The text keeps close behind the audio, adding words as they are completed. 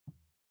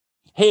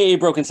Hey,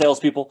 broken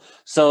salespeople.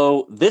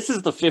 So, this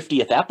is the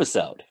 50th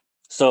episode.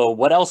 So,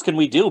 what else can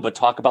we do but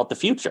talk about the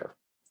future?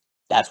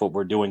 That's what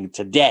we're doing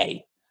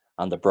today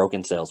on the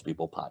Broken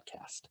Salespeople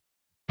podcast.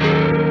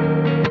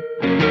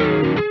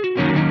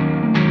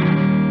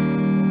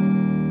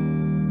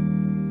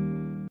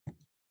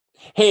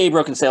 Hey,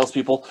 broken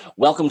salespeople.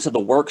 Welcome to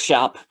the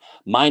workshop.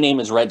 My name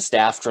is Red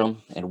Staffstrom,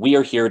 and we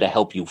are here to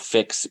help you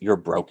fix your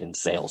broken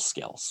sales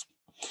skills.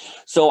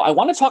 So I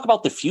want to talk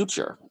about the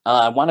future.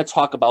 I want to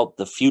talk about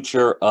the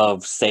future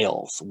of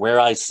sales, where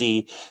I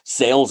see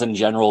sales in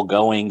general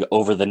going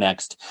over the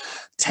next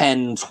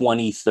 10,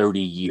 20,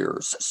 30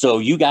 years. So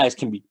you guys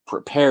can be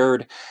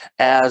prepared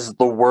as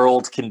the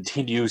world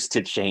continues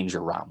to change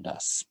around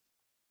us.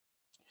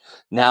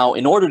 Now,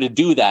 in order to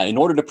do that, in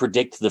order to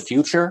predict the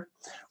future,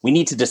 we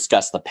need to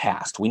discuss the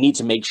past. We need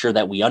to make sure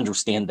that we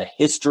understand the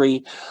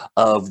history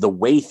of the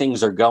way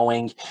things are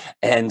going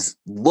and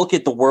look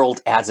at the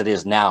world as it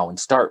is now and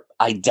start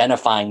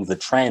identifying the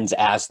trends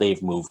as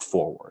they've moved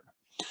forward.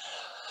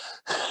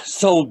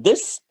 So,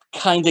 this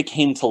kind of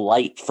came to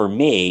light for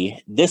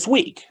me this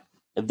week.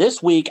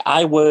 This week,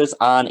 I was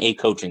on a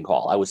coaching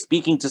call. I was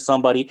speaking to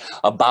somebody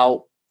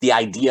about the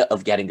idea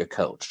of getting a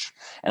coach.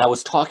 And I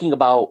was talking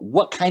about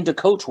what kind of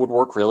coach would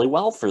work really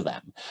well for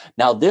them.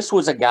 Now, this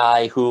was a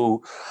guy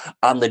who,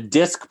 on the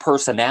DISC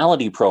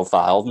personality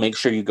profile, make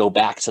sure you go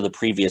back to the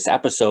previous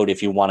episode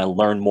if you want to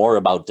learn more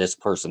about DISC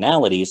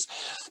personalities.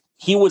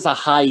 He was a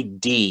high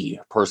D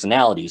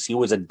personalities. He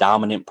was a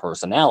dominant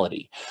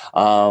personality.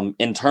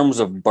 In terms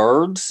of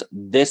birds,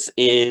 this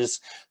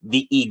is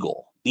the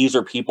eagle. These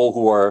are people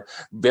who are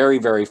very,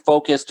 very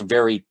focused,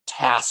 very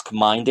task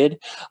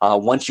minded.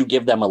 Once you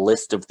give them a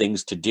list of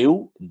things to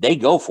do, they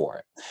go for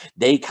it.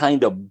 They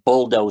kind of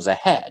bulldoze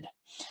ahead.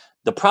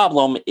 The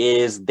problem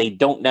is they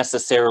don't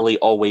necessarily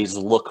always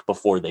look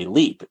before they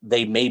leap.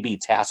 They may be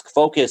task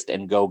focused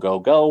and go, go,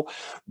 go,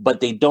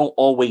 but they don't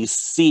always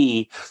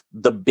see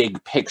the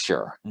big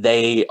picture.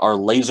 They are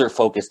laser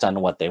focused on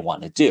what they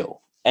want to do.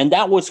 And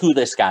that was who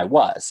this guy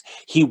was.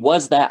 He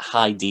was that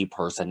high D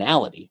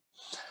personality.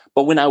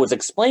 But when I was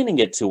explaining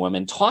it to him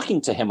and talking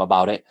to him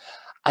about it,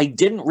 I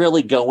didn't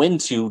really go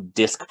into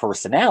DISC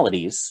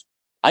personalities.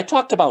 I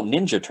talked about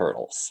Ninja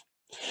Turtles.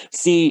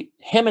 See,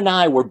 him and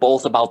I were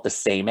both about the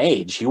same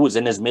age. He was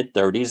in his mid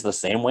 30s, the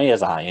same way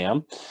as I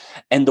am.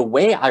 And the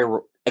way I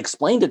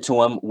explained it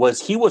to him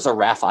was he was a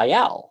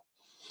Raphael.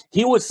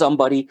 He was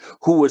somebody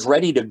who was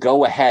ready to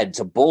go ahead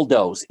to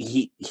bulldoze.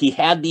 He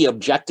had the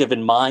objective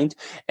in mind,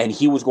 and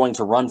he was going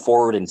to run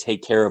forward and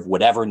take care of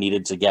whatever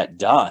needed to get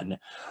done.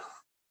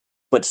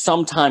 But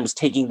sometimes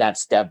taking that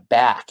step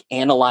back,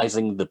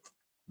 analyzing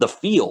the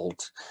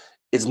field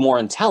is more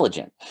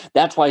intelligent.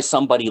 That's why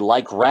somebody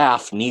like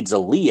Raph needs a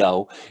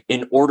Leo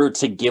in order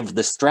to give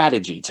the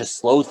strategy, to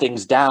slow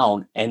things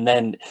down, and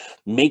then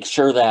make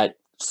sure that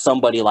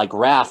somebody like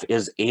Raph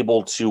is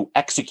able to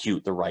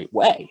execute the right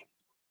way.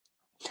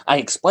 I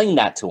explained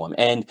that to him,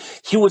 and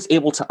he was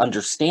able to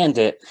understand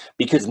it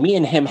because me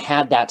and him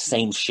had that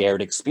same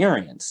shared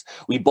experience.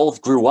 We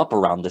both grew up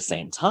around the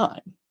same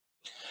time.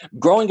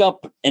 Growing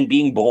up and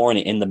being born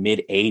in the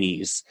mid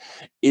 80s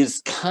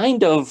is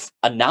kind of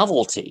a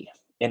novelty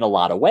in a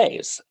lot of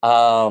ways.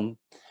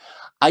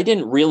 I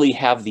didn't really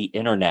have the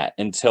internet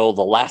until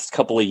the last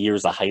couple of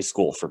years of high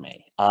school for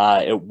me.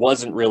 It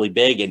wasn't really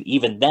big. And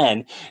even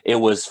then, it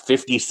was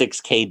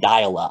 56K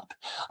dial up.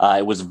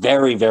 It was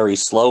very, very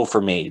slow for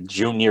me,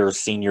 junior,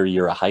 senior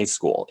year of high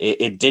school.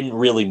 It didn't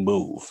really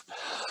move.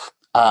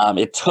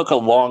 It took a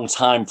long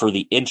time for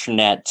the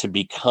internet to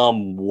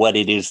become what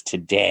it is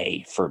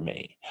today for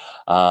me.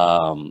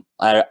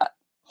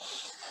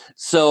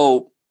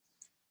 So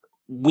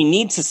we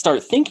need to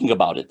start thinking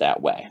about it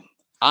that way.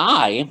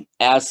 I,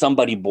 as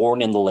somebody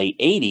born in the late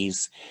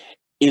 80s,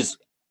 is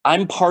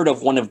I'm part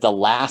of one of the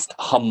last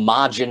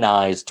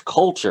homogenized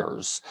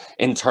cultures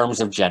in terms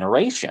of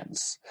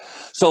generations.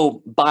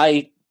 So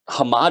by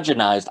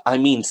homogenized, I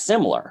mean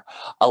similar.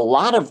 A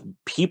lot of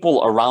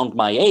people around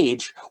my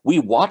age, we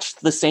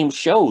watched the same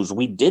shows,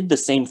 we did the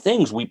same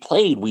things, we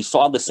played, we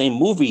saw the same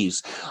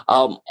movies.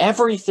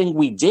 Everything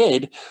we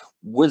did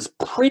was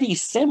pretty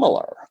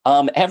similar.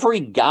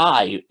 Every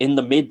guy in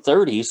the mid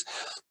 30s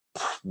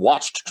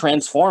watched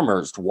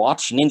Transformers,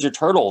 watched Ninja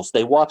Turtles.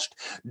 They watched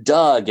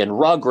Doug and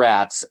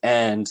Rugrats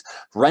and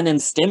Ren and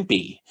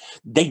Stimpy.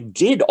 They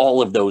did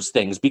all of those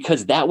things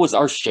because that was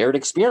our shared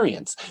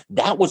experience.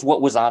 That was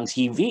what was on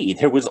TV.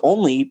 There was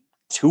only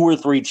 2 or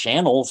 3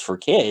 channels for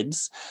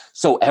kids,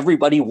 so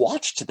everybody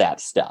watched that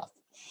stuff.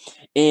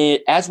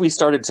 As we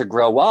started to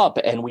grow up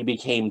and we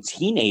became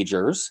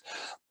teenagers,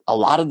 a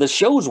lot of the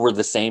shows were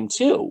the same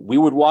too. We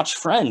would watch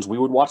Friends. We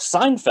would watch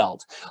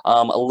Seinfeld.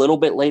 A little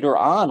bit later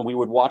on, we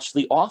would watch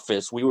The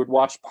Office. We would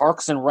watch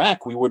Parks and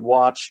Rec. We would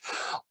watch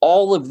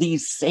all of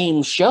these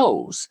same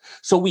shows.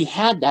 So we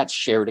had that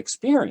shared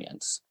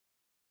experience.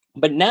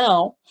 But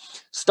now,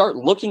 start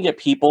looking at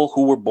people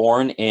who were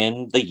born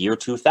in the year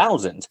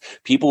 2000,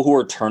 people who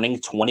are turning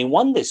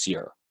 21 this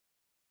year.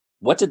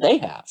 What did they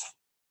have?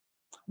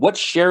 What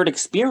shared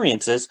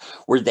experiences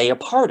were they a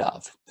part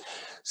of?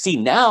 See,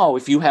 now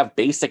if you have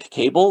basic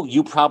cable,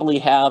 you probably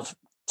have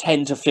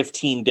 10 to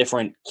 15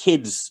 different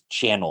kids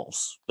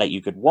channels that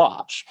you could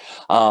watch.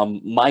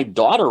 My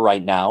daughter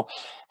right now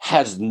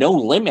has no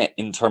limit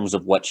in terms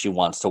of what she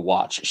wants to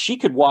watch. She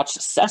could watch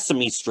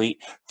Sesame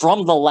Street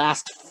from the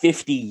last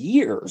 50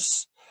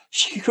 years.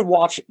 She could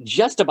watch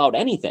just about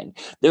anything.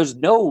 There's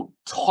no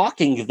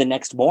talking the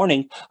next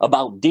morning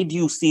about, did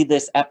you see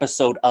this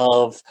episode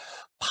of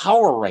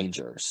Power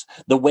Rangers,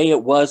 the way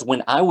it was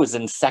when I was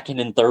in second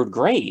and third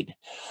grade?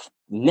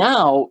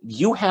 Now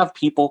you have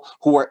people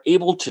who are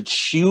able to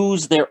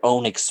choose their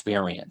own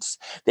experience.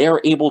 They are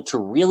able to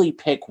really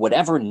pick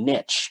whatever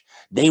niche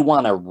they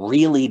want to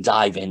really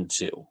dive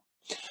into.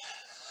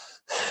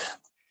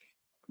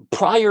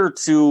 Prior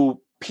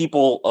to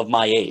people of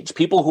my age,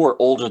 people who are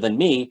older than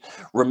me,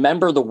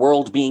 remember the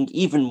world being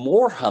even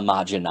more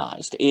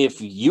homogenized.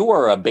 If you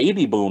are a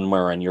baby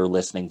boomer and you're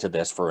listening to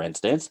this, for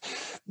instance,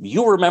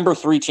 you remember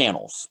 3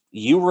 channels.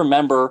 You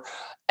remember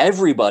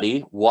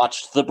everybody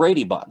watched the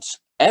Brady Bunch.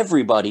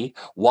 Everybody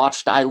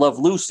watched I Love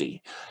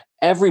Lucy.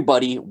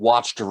 Everybody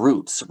watched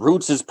Roots.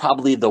 Roots is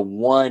probably the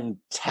one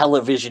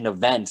television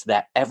event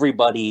that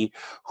everybody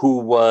who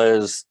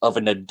was of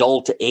an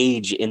adult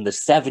age in the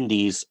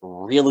 70s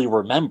really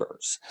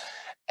remembers.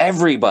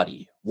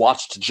 Everybody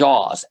watched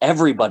Jaws.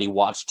 Everybody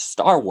watched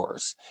Star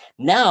Wars.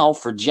 Now,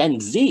 for Gen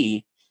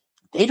Z,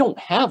 they don't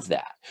have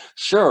that.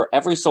 Sure,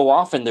 every so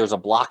often there's a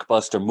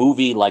blockbuster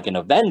movie like an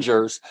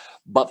Avengers,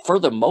 but for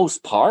the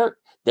most part,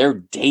 their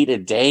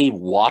day-to-day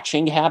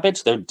watching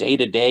habits, their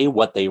day-to-day,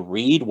 what they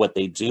read, what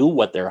they do,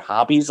 what their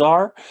hobbies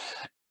are,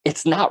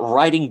 it's not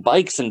riding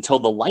bikes until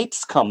the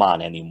lights come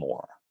on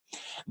anymore.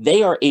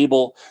 They are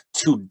able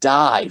to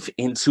dive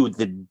into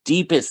the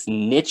deepest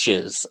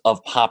niches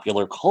of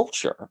popular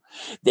culture.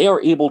 They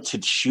are able to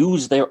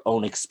choose their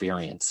own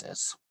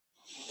experiences.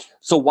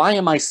 So why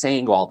am I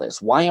saying all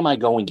this? Why am I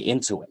going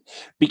into it?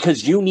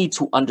 Because you need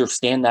to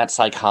understand that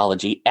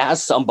psychology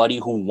as somebody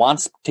who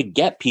wants to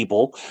get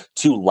people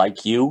to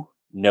like you,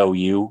 know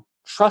you,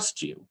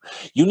 trust you.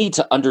 You need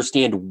to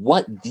understand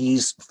what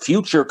these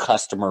future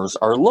customers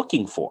are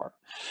looking for.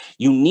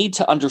 You need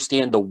to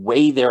understand the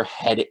way their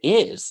head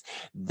is.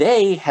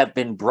 They have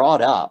been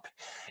brought up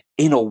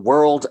in a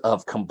world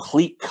of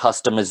complete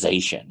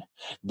customization.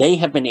 They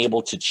have been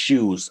able to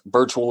choose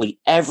virtually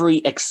every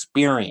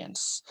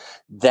experience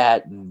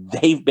that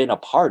they've been a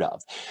part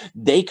of.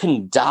 They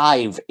can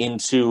dive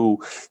into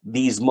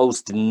these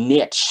most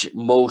niche,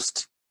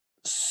 most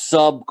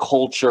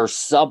subculture,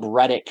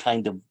 subreddit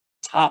kind of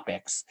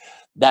topics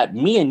that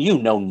me and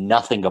you know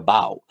nothing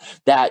about,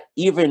 that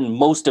even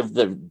most of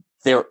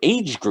their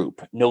age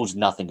group knows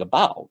nothing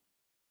about.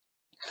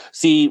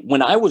 See,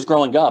 when I was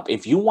growing up,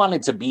 if you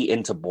wanted to be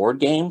into board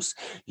games,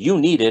 you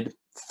needed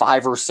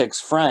 5 or 6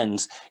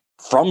 friends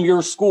from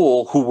your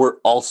school who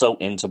were also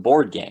into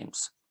board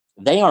games.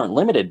 They aren't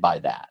limited by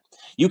that.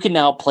 You can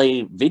now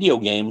play video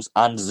games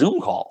on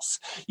Zoom calls.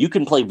 You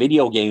can play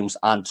video games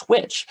on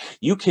Twitch.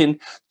 You can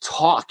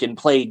talk and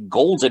play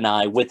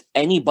GoldenEye with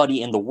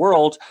anybody in the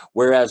world.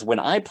 Whereas when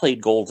I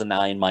played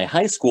GoldenEye in my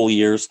high school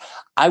years,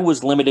 I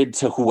was limited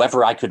to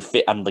whoever I could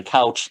fit on the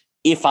couch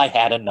if I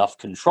had enough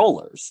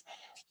controllers.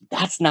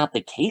 That's not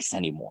the case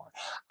anymore.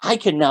 I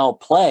can now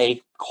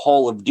play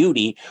Call of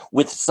Duty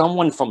with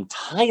someone from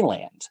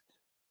Thailand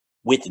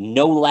with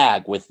no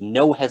lag, with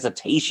no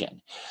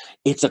hesitation.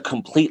 It's a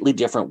completely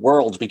different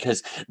world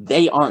because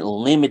they aren't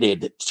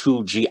limited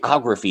to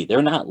geography.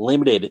 They're not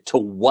limited to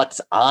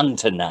what's on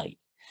tonight.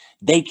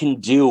 They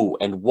can do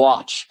and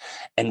watch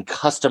and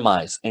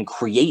customize and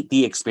create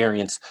the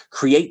experience,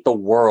 create the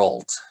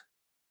world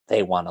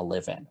they want to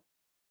live in.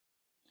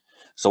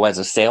 So as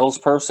a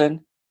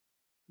salesperson,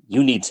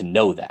 you need to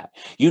know that.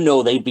 You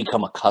know they've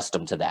become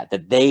accustomed to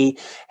that they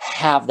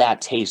have that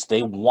taste.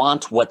 They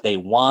want what they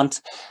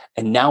want.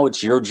 And now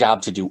it's your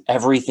job to do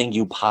everything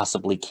you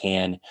possibly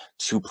can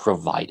to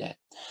provide it.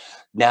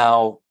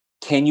 Now,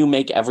 can you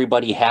make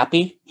everybody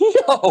happy?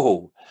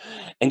 No.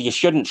 And you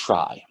shouldn't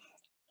try.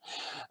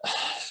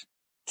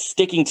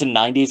 Sticking to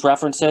 90s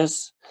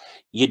references,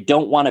 you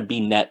don't want to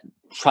be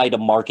try to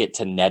market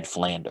to Ned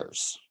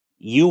Flanders.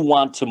 You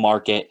want to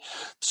market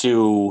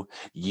to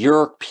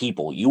your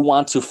people. You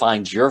want to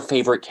find your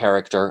favorite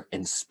character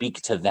and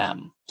speak to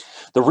them.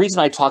 The reason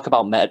I talk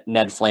about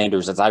Ned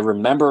Flanders is I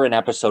remember an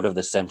episode of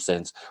The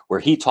Simpsons where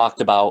he talked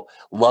about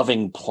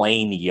loving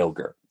plain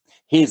yogurt.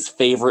 His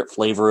favorite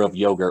flavor of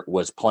yogurt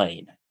was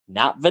plain,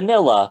 not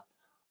vanilla,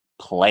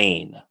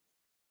 plain.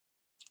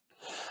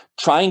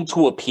 Trying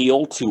to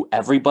appeal to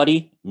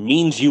everybody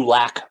means you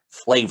lack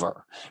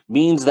flavor,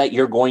 means that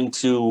you're going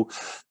to,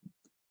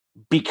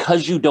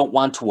 because you don't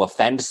want to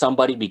offend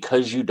somebody,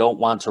 because you don't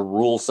want to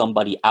rule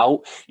somebody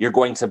out, you're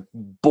going to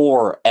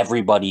bore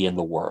everybody in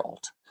the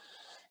world.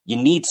 You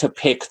need to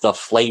pick the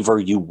flavor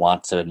you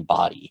want to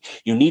embody.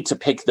 You need to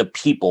pick the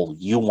people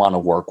you want to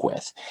work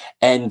with.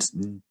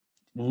 And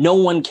no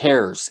one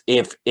cares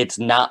if it's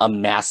not a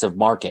massive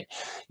market.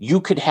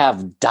 You could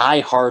have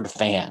diehard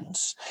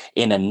fans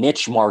in a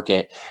niche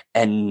market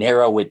and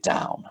narrow it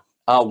down.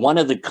 One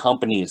of the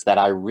companies that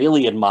I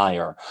really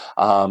admire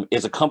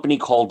is a company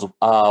called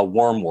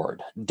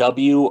Wormwood,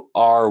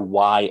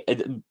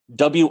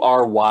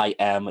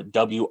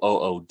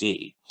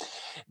 WRYMWOOD.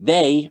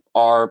 They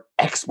are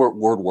expert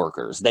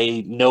woodworkers.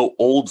 They know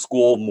old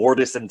school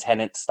mortise and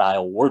tenon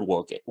style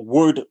woodworking.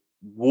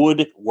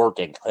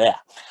 Yeah.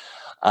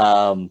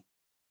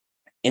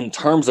 In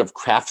terms of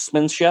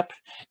craftsmanship,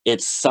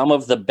 it's some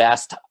of the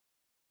best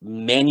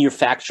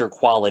manufacture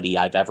quality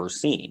I've ever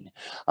seen.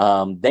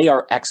 They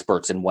are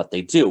experts in what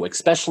they do,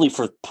 especially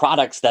for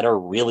products that are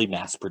really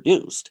mass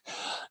produced.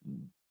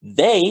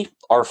 They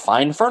are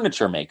fine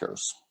furniture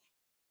makers,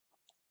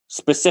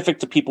 specific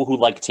to people who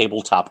like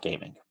tabletop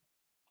gaming.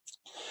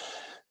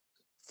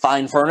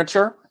 Fine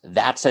furniture,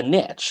 that's a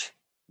niche.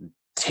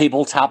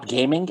 Tabletop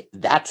gaming,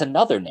 that's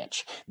another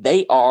niche.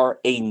 They are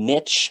a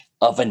niche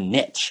of a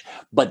niche,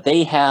 but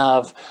they've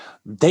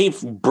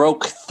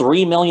broke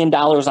 $3 million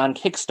on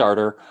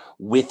Kickstarter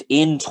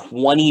within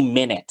 20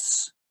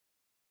 minutes.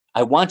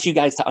 I want you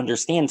guys to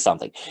understand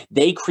something.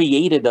 They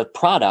created a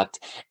product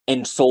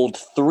and sold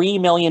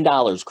 $3 million,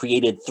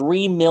 created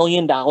 $3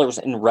 million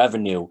in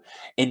revenue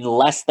in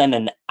less than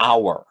an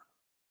hour.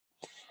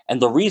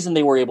 And the reason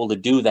they were able to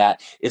do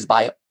that is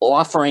by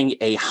offering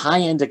a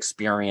high-end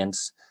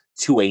experience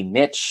to a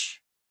niche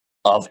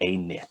of a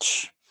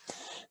niche.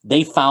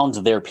 They found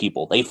their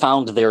people. They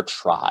found their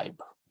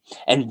tribe.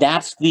 And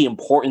that's the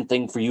important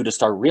thing for you to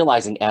start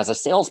realizing as a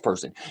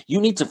salesperson.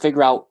 You need to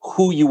figure out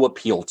who you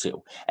appeal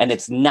to. And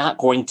it's not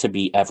going to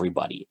be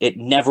everybody. It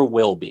never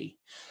will be.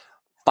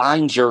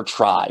 Find your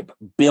tribe,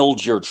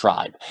 build your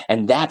tribe.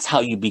 And that's how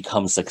you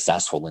become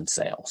successful in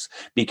sales,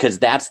 because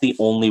that's the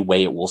only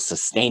way it will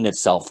sustain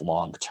itself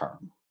long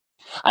term.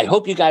 I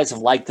hope you guys have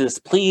liked this.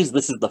 Please,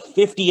 this is the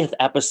 50th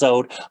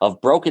episode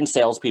of Broken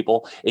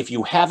Salespeople. If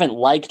you haven't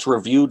liked,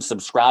 reviewed,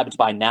 subscribed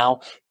by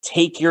now,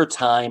 take your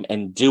time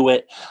and do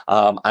it.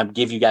 I'm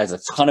giving you guys a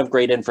ton of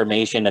great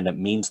information, and it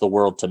means the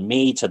world to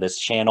me, to this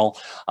channel.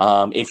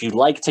 If you'd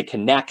like to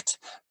connect,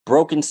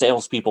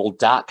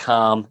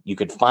 brokensalespeople.com. You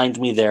could find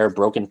me there,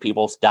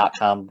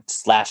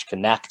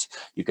 brokenpeoples.com/connect.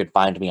 You could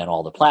find me on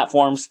all the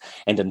platforms.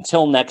 And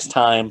until next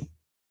time,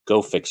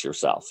 go fix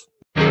yourself.